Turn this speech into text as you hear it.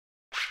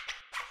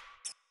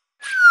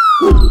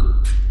Hey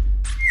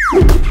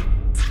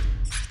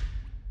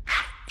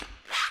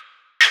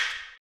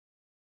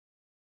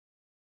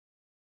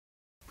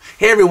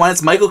everyone,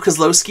 it's Michael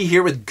Kozlowski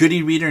here with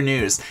Goody Reader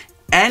News.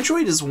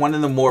 Android is one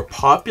of the more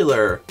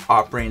popular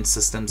operating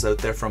systems out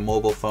there for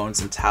mobile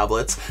phones and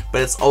tablets,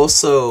 but it's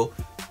also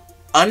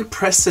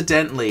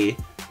unprecedentedly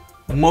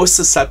most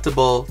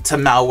susceptible to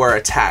malware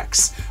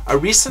attacks. A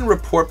recent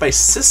report by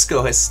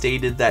Cisco has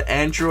stated that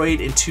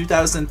Android in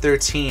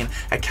 2013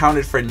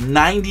 accounted for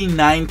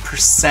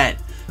 99%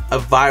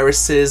 of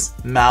viruses,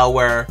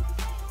 malware,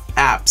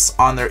 apps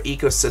on their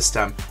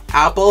ecosystem.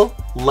 Apple,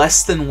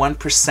 less than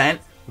 1%.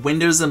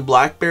 Windows and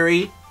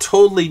BlackBerry,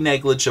 totally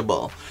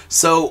negligible.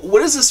 So what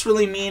does this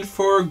really mean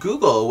for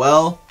Google?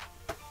 Well,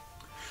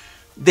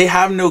 they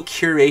have no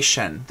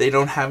curation. They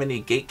don't have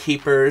any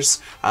gatekeepers.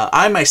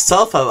 I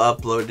myself have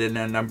uploaded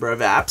a number of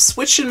apps,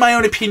 which in my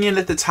own opinion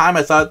at the time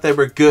I thought they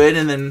were good,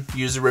 and then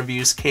user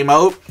reviews came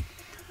out.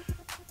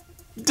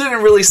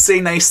 Didn't really say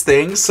nice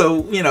things,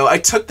 so you know, I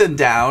took them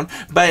down,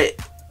 but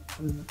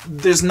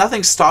there's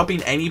nothing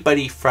stopping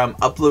anybody from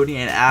uploading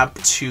an app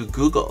to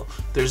Google.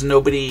 There's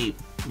nobody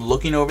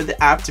looking over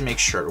the app to make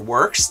sure it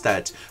works,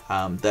 that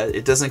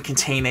it doesn't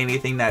contain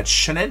anything that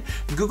shouldn't.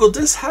 Google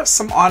does have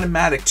some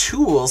automatic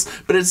tools,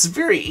 but it's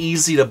very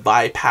easy to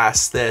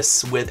bypass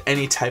this with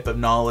any type of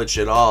knowledge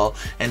at all.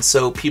 And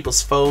so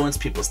people's phones,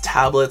 people's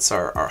tablets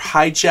are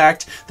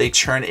hijacked. They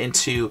turn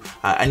into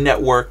a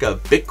network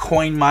of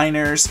Bitcoin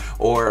miners,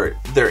 or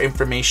their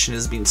information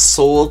is being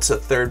sold to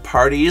third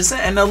parties,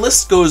 and the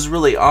list goes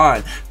really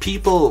on.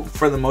 People,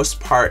 for the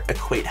most part,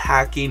 equate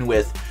hacking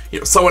with, you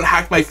know, someone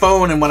hacked my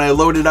phone and when I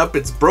load it up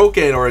it's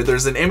broken, or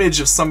there's an image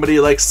of somebody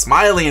like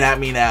smiling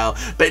at me now.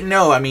 But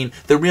no, I mean,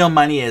 the real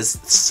money is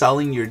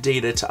selling your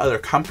data to other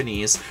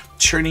companies,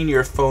 turning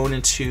your phone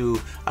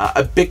into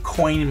a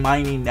Bitcoin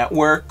mining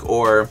network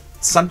or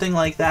something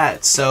like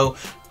that. So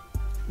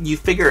you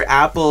figure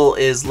Apple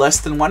is less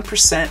than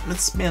 1%, and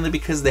it's mainly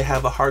because they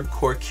have a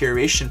hardcore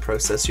curation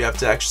process. You have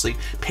to actually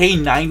pay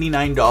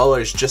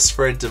 $99 just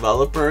for a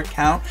developer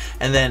account,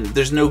 and then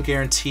there's no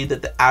guarantee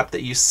that the app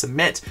that you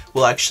submit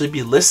will actually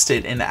be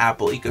listed in the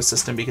Apple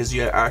ecosystem because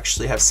you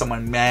actually have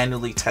someone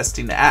manually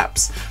testing the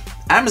apps.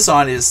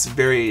 Amazon is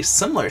very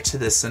similar to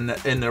this in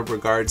their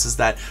regards, is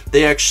that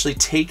they actually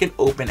take an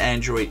open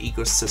Android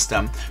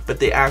ecosystem, but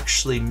they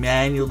actually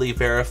manually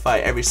verify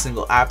every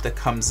single app that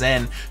comes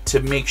in to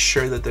make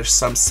sure that there's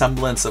some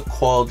semblance of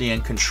quality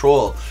and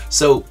control.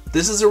 So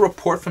this is a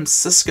report from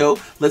Cisco.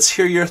 Let's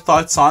hear your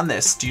thoughts on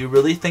this. Do you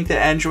really think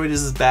that Android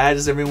is as bad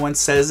as everyone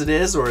says it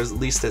is, or at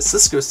least as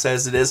Cisco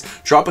says it is?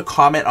 Drop a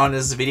comment on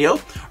this video.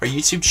 Our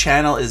YouTube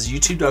channel is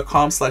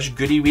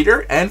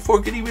youtube.com/goodyreader, and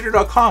for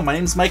goodyreader.com, my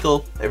name is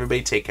Michael.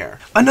 Everybody take care.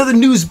 Another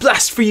news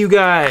blast for you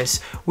guys.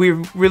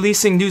 We're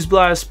releasing news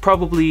blasts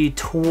probably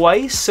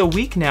twice a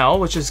week now,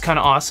 which is kind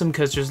of awesome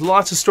because there's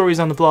lots of stories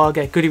on the blog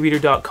at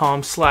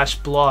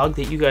goodyreader.com/blog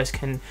that you guys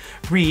can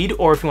read,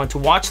 or if you want to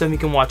watch them, you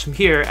can watch them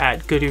here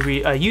at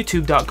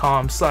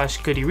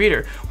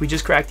youtube.com/goodyreader. We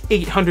just cracked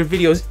 800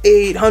 videos,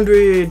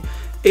 800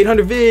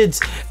 vids,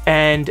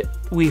 and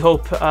we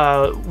hope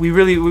we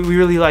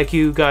really like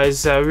you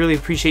guys. Really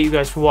appreciate you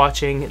guys for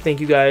watching. Thank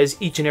you guys,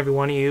 each and every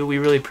one of you. We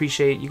really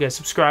appreciate you guys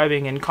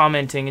subscribing and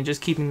commenting and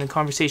just keeping the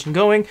conversation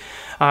going.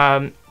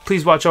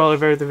 Please watch all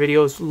of our other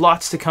videos.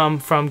 Lots to come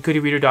from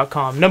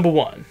goodyreader.com. Number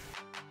 1.